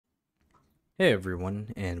Hey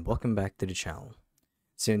everyone, and welcome back to the channel.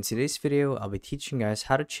 So in today's video, I'll be teaching you guys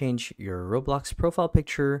how to change your Roblox profile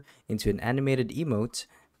picture into an animated emote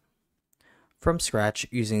from scratch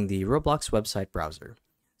using the Roblox website browser.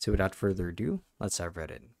 So without further ado, let's dive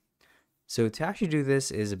right in. So to actually do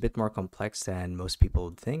this is a bit more complex than most people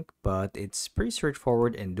would think, but it's pretty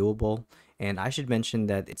straightforward and doable. And I should mention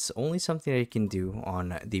that it's only something that you can do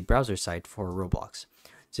on the browser site for Roblox.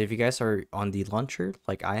 So if you guys are on the launcher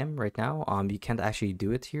like I am right now, you can't actually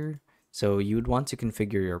do it here. So you would want to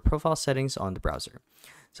configure your profile settings on the browser.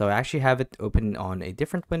 So I actually have it open on a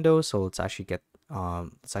different window. So let's actually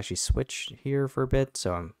switch here for a bit.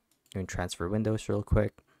 So I'm going to transfer windows real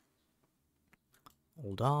quick.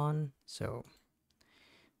 Hold on.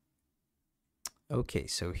 Okay,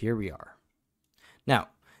 so here we are. Now,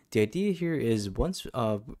 the idea here is once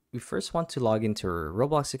we first want to log into our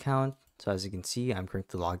Roblox account. So as you can see, I'm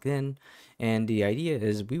currently logged in, and the idea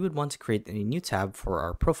is we would want to create a new tab for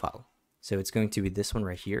our profile. So it's going to be this one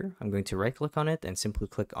right here. I'm going to right click on it and simply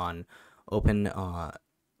click on open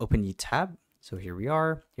new tab. So here we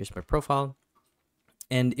are. Here's my profile.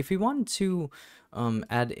 And if we wanted to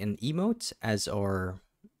add an emote as our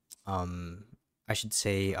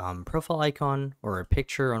profile icon or a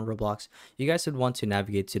picture on Roblox, you guys would want to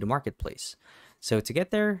navigate to the marketplace. So to get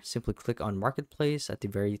there, simply click on marketplace at the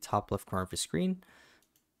very top left corner of the screen,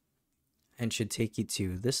 and should take you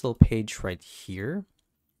to this little page right here,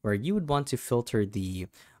 where you would want to filter the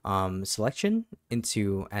selection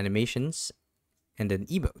into animations and then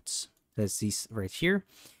emotes. That's these right here.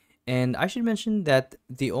 And I should mention that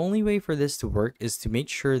the only way for this to work is to make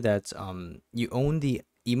sure that you own the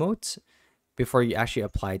emote before you actually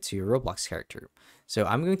apply to your Roblox character. So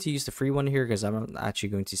I'm going to use the free one here because I'm not actually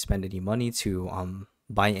going to spend any money to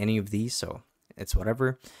buy any of these, so it's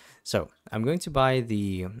whatever. So I'm going to buy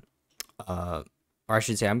the or I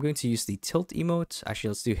should say I'm going to use the tilt emote. Actually,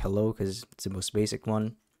 let's do hello because it's the most basic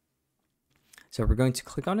one. So we're going to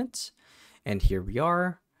click on it, and here we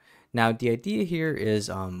are. Now the idea here is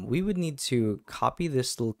we would need to copy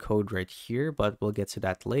this little code right here, but we'll get to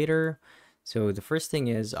that later. So the first thing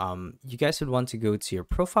is you guys would want to go to your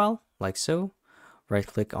profile like so, right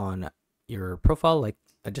click on your profile like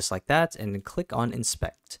just like that, and then click on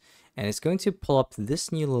inspect, and it's going to pull up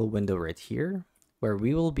this new little window right here where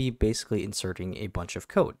we will be basically inserting a bunch of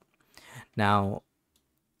code. Now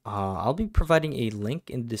I'll be providing a link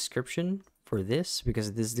in the description for this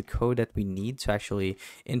because this is the code that we need to actually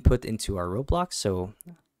input into our Roblox. So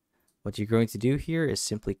what you're going to do here is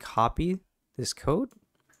simply copy this code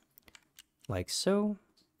like so,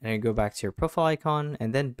 and go back to your profile icon,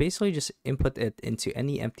 and then basically just input it into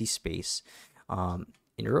any empty space in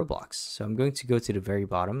your Roblox. So I'm going to go to the very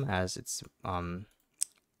bottom as it's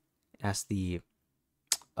as the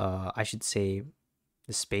I should say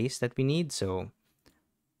the space that we need. So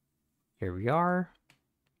here we are.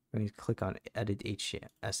 I'm going to click on edit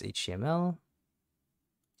as HTML,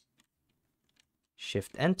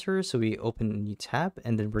 shift enter, so we open a new tab,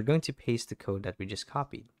 and then we're going to paste the code that we just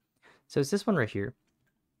copied. So it's this one right here.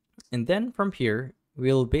 And then from here,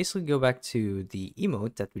 we'll basically go back to the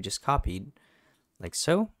emote that we just copied, like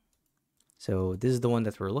so. So this is the one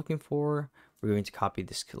that we're looking for. We're going to copy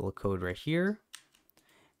this little code right here.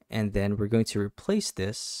 And then we're going to replace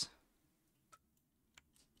this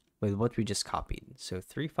with what we just copied. So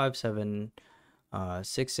 357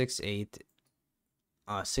 668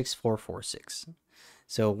 6446.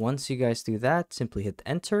 So once you guys do that, simply hit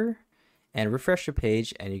enter and refresh your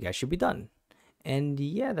page, and you guys should be done. And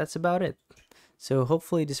yeah, that's about it. So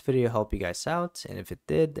hopefully this video helped you guys out, and if it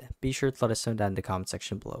did, be sure to let us know down in the comment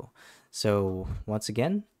section below. So once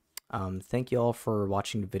again, thank you all for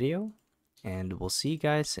watching the video, and we'll see you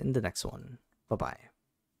guys in the next one. Bye bye.